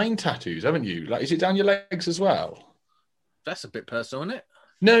the line tattoos, haven't you? Like, is it down your legs as well? That's a bit personal, isn't it?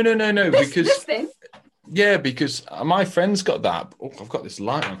 No. Because this thing? Yeah, because my friend's got that. Oh, I've got this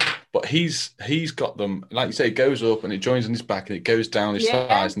light on. But he's got them, like you say, it goes up and it joins on his back and it goes down his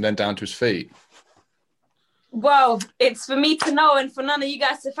thighs and then down to his feet. Well, it's for me to know and for none of you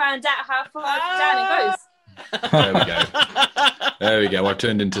guys to find out how far down it goes. There we go. I've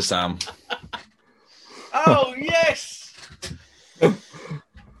turned into Sam. Oh, yes!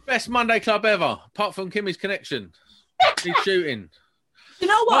 Best Monday club ever, apart from Kimmy's connection. He's shooting. You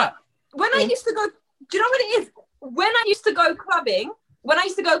know what? When I used to go, do you know what it is? When I used to go clubbing, I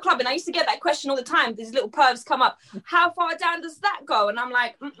used to get that question all the time. These little pervs come up. How far down does that go? And I'm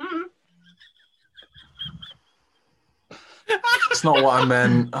like, That's not what I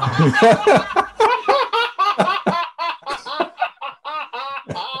meant.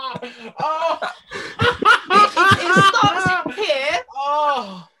 It starts here.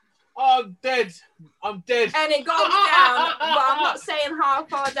 Oh, I'm dead. And it goes down, but I'm not saying how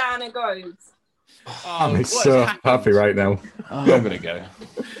far down it goes. I'm so happy right now. I'm going to go.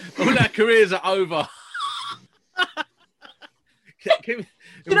 All our careers are over. You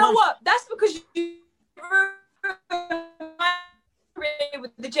know what? That's because you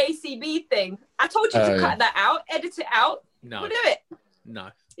with the JCB thing. I told you to cut that out, edit it out. No. You wouldn't do it. No.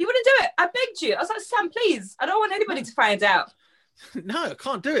 You wouldn't do it. I begged you. I was like, Sam, please. I don't want anybody to find out. No, I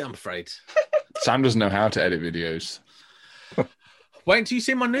can't do it, I'm afraid. Sam doesn't know how to edit videos. Wait until you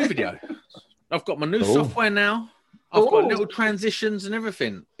see my new video. I've got my new software now. I've got little transitions and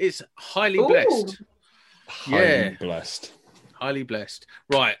everything. It's highly blessed. Highly blessed.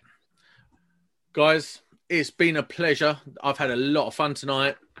 Right. Guys, it's been a pleasure. I've had a lot of fun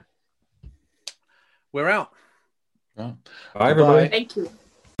tonight. We're out. Bye, everybody. Thank you.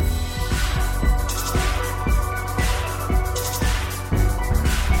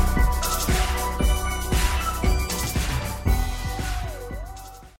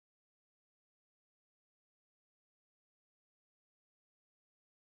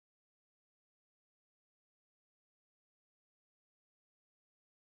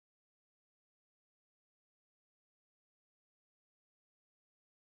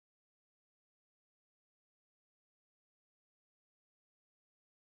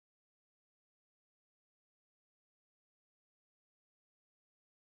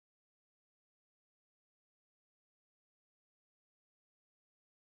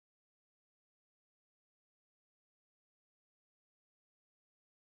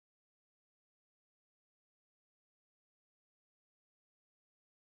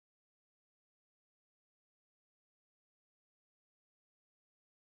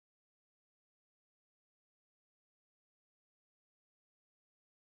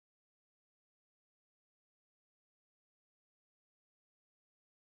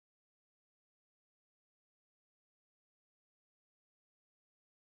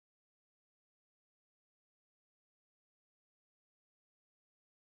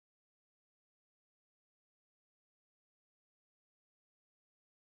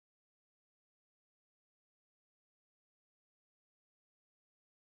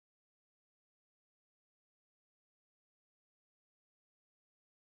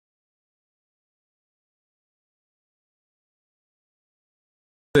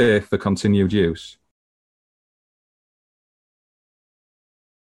 safe for continued use.